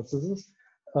CCU processes,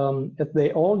 as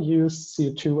they all use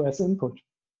CO2 as input.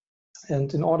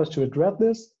 And in order to address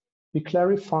this, we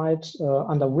clarified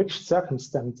under which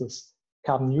circumstances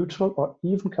carbon neutral or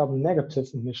even carbon negative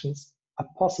emissions are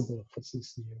possible for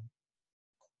CCU.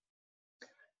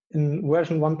 In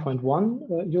version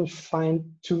 1.1, you'll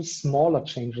find two smaller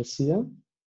changes here.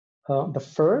 The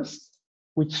first,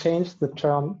 we changed the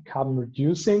term carbon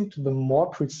reducing to the more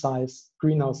precise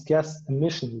greenhouse gas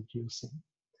emission reducing.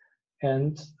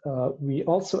 And we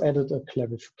also added a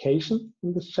clarification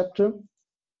in this chapter.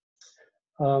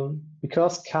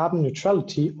 Because carbon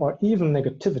neutrality or even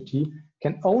negativity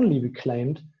can only be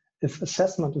claimed if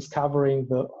assessment is covering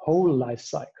the whole life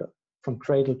cycle from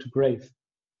cradle to grave.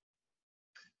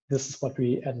 This is what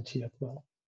we added here as well.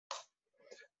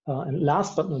 And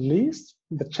last but not least,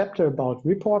 the chapter about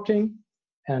reporting.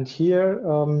 And here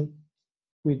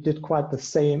we did quite the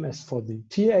same as for the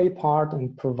TEA part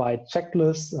and provide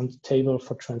checklists and table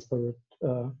for transparent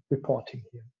reporting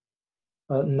here.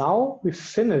 Now we've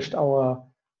finished our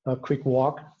quick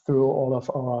walk through all of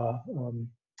our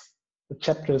the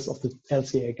chapters of the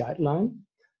LCA guideline.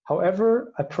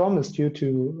 However, I promised you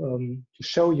to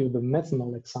show you the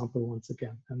methanol example once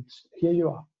again, and here you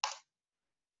are.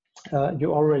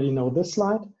 You already know this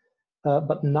slide,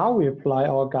 but now we apply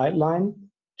our guideline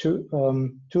to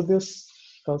this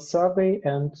survey,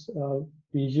 and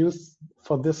we use,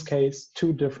 for this case,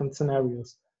 two different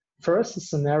scenarios. First, a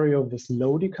scenario with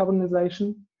low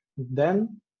decarbonization,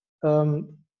 then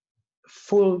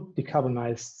full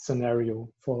decarbonized scenario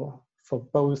for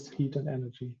both heat and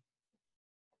energy.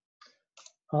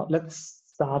 Let's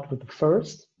start with the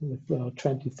first, with the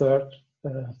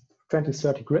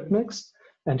 2030 grid mix.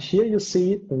 And here you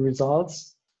see the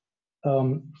results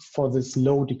for this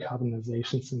low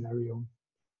decarbonization scenario.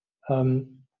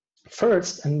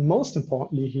 First, and most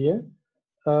importantly here,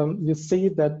 you see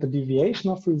that the deviation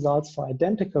of results for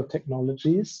identical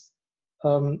technologies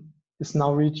is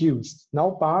now reduced.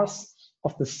 Now bars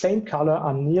of the same color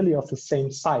are nearly of the same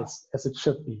size as it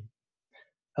should be.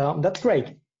 That's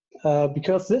great,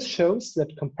 because this shows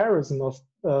that comparison of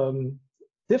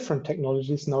different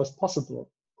technologies now is possible.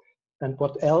 And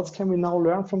what else can we now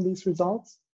learn from these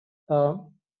results?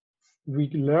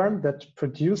 We learned that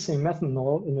producing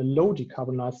methanol in a low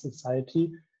decarbonized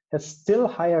society has still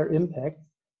higher impact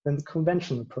than the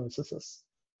conventional processes,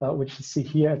 which you see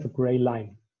here as a gray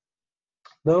line.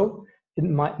 Though it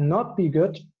might not be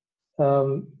good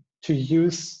to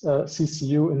use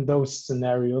CCU in those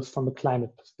scenarios from a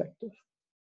climate perspective.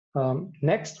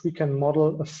 Next, we can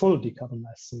model a full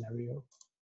decarbonized scenario.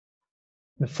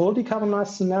 In a full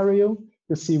decarbonized scenario,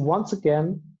 you see once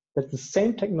again that the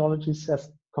same technologies have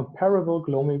comparable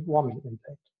global warming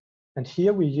impact. And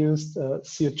here we used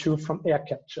CO2 from air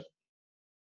capture.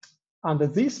 Under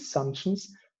these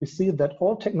assumptions, we see that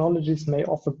all technologies may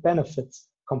offer benefits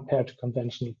compared to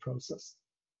conventional process.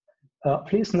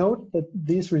 Please note that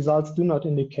these results do not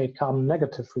indicate carbon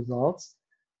negative results,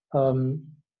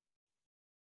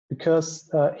 because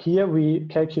here we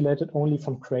calculated only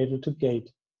from cradle to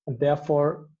gate, and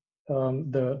therefore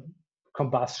the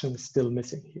combustion is still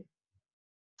missing here.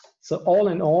 So all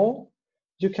in all,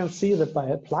 you can see that by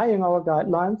applying our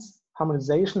guidelines,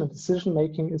 harmonization and decision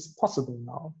making is possible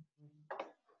now.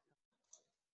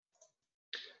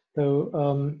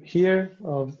 So here,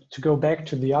 to go back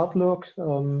to the outlook,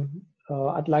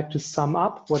 I'd like to sum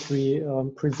up what we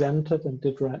presented and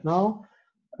did right now.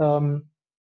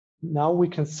 Now we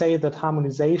can say that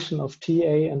harmonization of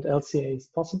TEA and LCA is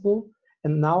possible.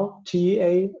 And now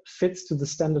TEA fits to the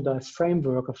standardized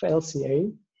framework of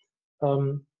LCA.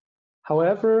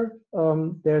 However,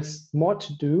 there's more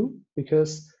to do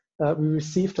because we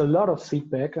received a lot of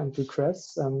feedback and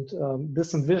requests, and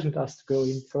this envisioned us to go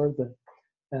even further.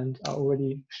 And I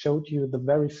already showed you the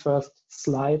very first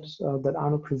slide that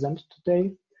Arno presented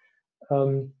today.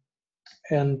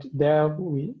 And there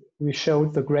we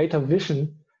showed the greater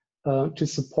vision to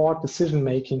support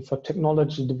decision-making for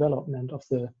technology development of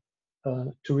the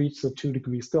to reach the 2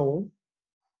 degrees goal.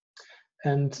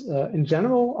 And in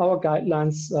general, our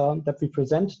guidelines that we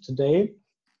presented today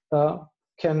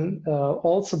can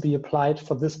also be applied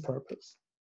for this purpose.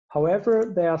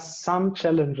 However, there are some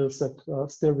challenges that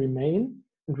still remain,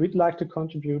 and we'd like to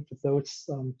contribute to those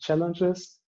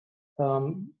challenges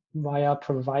via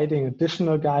providing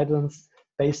additional guidance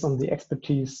based on the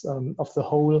expertise of the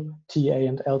whole TEA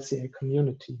and LCA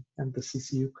community and the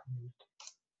CCU community.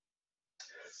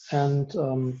 And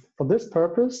for this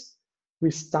purpose, we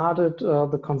started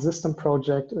the Consistent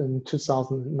project in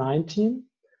 2019,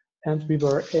 and we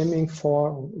were aiming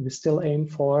for, we still aim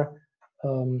for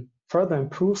further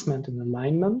improvement in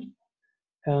alignment.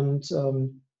 And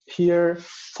here,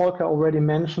 Volker already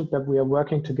mentioned that we are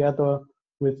working together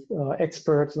with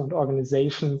experts and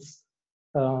organizations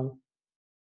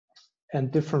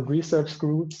and different research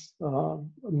groups,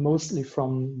 mostly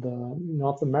from the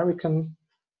North American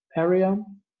area.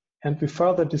 And we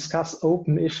further discuss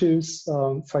open issues,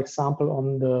 for example,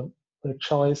 on the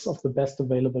choice of the best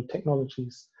available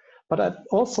technologies. But I'd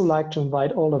also like to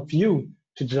invite all of you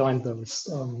to join those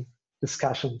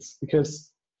discussions,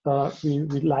 because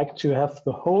we'd like to have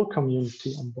the whole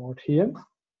community on board here.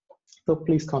 So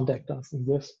please contact us in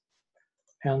this.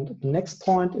 And the next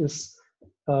point is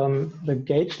the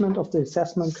engagement of the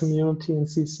assessment community in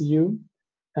CCU.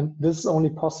 And this is only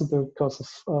possible because of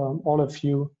all of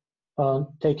you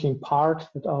taking part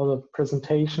at our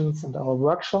presentations and our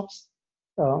workshops,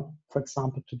 for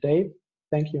example, today.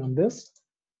 Thank you on this.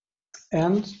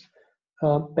 And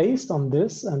based on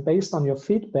this and based on your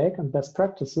feedback and best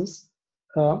practices,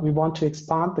 we want to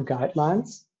expand the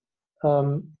guidelines.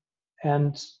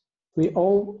 And we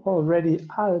already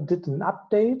did an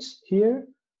update here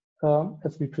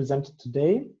as we presented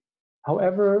today.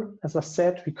 However, as I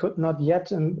said, we could not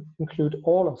yet include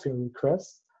all of your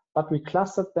requests, but we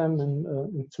clustered them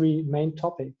in 3 main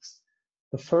topics.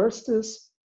 The first is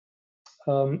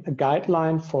a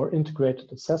guideline for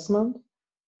integrated assessment,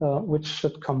 which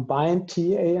should combine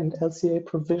TEA and LCA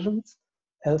provisions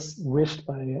as wished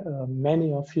by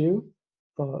many of you,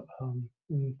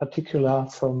 in particular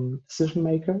from decision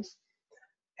makers.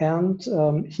 And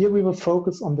here we will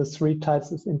focus on the 3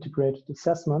 types of integrated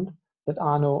assessment that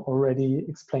Arno already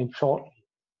explained shortly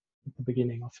at the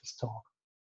beginning of his talk.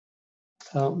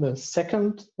 The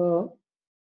second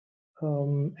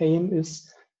aim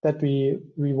is that we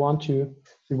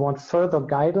want further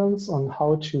guidance on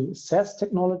how to assess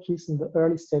technologies in the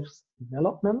early stages of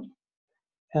development.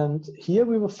 And here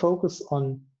we will focus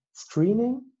on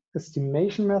screening,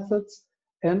 estimation methods,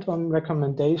 and on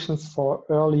recommendations for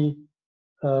early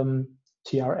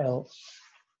TRL,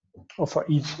 or for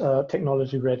each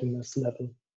technology readiness level.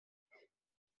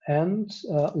 And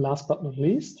last but not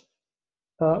least,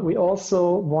 we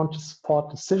also want to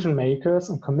support decision makers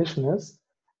and commissioners.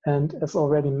 And as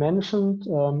already mentioned,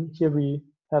 here we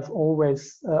have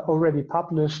already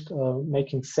published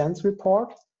Making Sense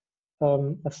report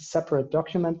as a separate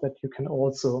document that you can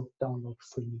also download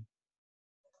freely.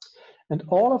 And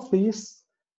all of these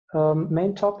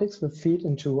main topics will feed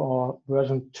into our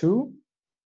version 2,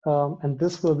 and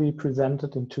this will be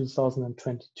presented in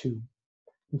 2022.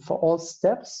 And for all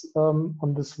steps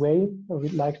on this way,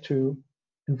 we'd like to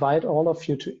invite all of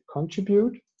you to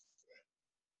contribute.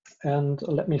 And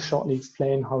let me shortly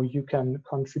explain how you can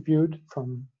contribute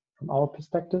from our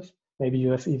perspective. Maybe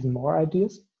you have even more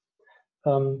ideas.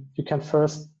 you can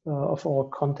first of all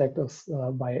contact us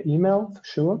via email for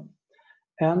sure.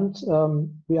 And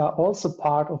we are also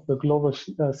part of the Global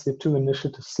CO2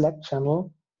 Initiative Slack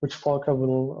channel, which Volker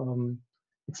will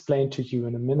explain to you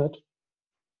in a minute.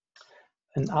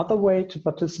 Another way to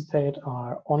participate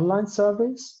are online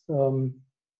surveys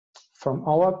from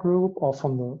our group or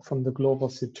from the Global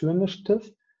CO2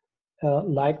 Initiative,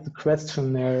 like the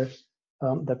questionnaire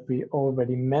that we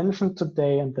already mentioned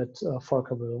today and that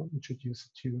Volker will introduce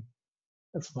to you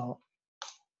as well.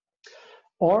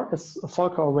 Or as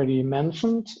Volker already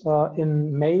mentioned,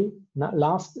 in May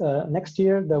next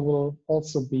year, there will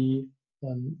also be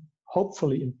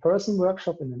hopefully in-person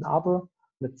workshop in Ann Arbor.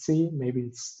 Let's see, maybe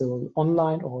it's still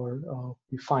online or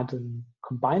we find a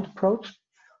combined approach.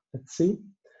 Let's see.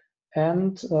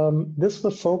 And this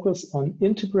will focus on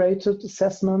integrated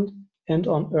assessment and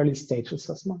on early stage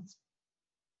assessments.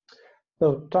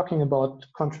 So talking about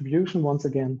contribution, once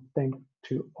again, thank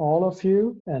to all of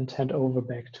you and hand over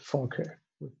back to Volker.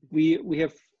 We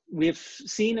have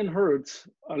seen and heard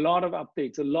a lot of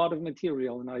updates, a lot of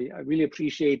material, and I really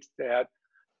appreciate that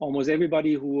almost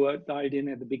everybody who dialed in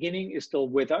at the beginning is still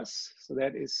with us. So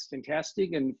that is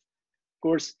fantastic. And of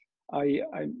course,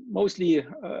 I'm mostly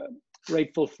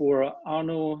grateful for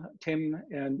Arno, Tim,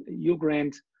 and you,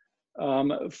 Grant,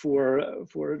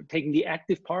 for taking the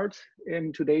active part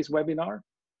in today's webinar.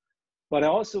 But I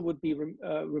also would be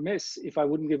remiss if I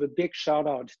wouldn't give a big shout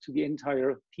out to the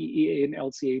entire TEA and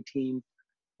LCA team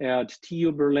at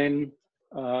TU Berlin,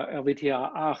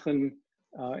 RWTH Aachen,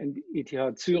 and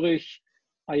ETH Zurich,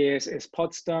 IASS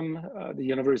Potsdam, the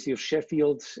University of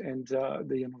Sheffield, and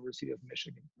the University of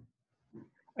Michigan.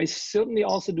 I certainly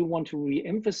also do want to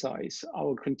re-emphasize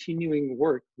our continuing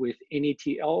work with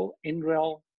NETL,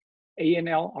 NREL,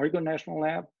 ANL, Argonne National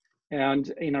Lab,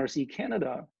 and NRC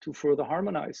Canada to further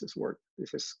harmonize this work.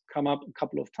 This has come up a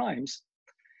couple of times,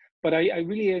 but I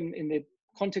really, in the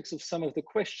context of some of the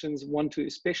questions, want to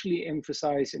especially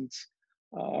emphasize and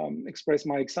express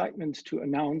my excitement to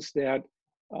announce that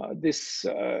this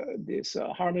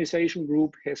harmonization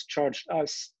group has charged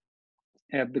us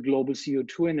at the Global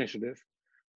CO2 Initiative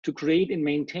to create and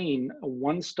maintain a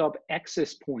one-stop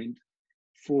access point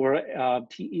for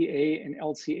TEA and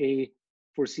LCA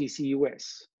for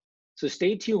CCUS. So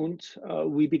stay tuned.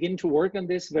 We begin to work on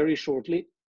this very shortly.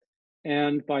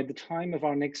 And by the time of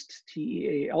our next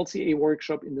TEA LCA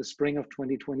workshop in the spring of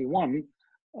 2021,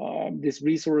 this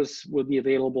resource will be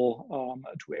available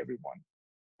to everyone.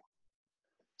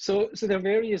 So there are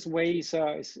various ways,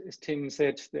 as Tim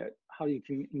said, that how you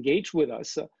can engage with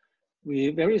us. We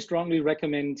very strongly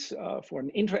recommend for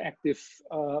an interactive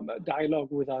dialogue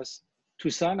with us to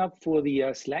sign up for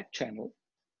the Slack channel.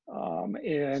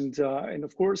 And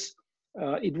of course,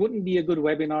 it wouldn't be a good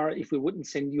webinar if we wouldn't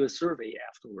send you a survey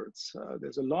afterwards.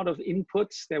 There's a lot of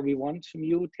inputs that we want from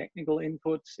you, technical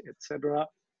inputs, etc.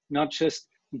 Not just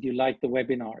did you like the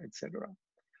webinar, etc.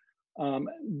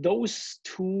 Those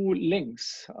two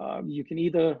links, you can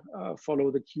either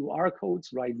follow the QR codes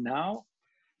right now,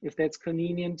 if that's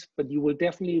convenient, but you will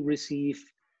definitely receive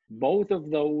both of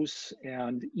those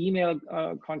and email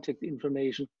contact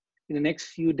information in the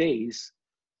next few days,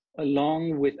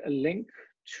 along with a link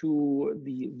to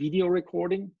the video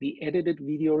recording, the edited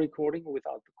video recording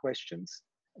without the questions.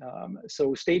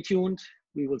 So stay tuned.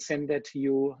 We will send that to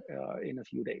you in a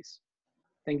few days.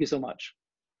 Thank you so much.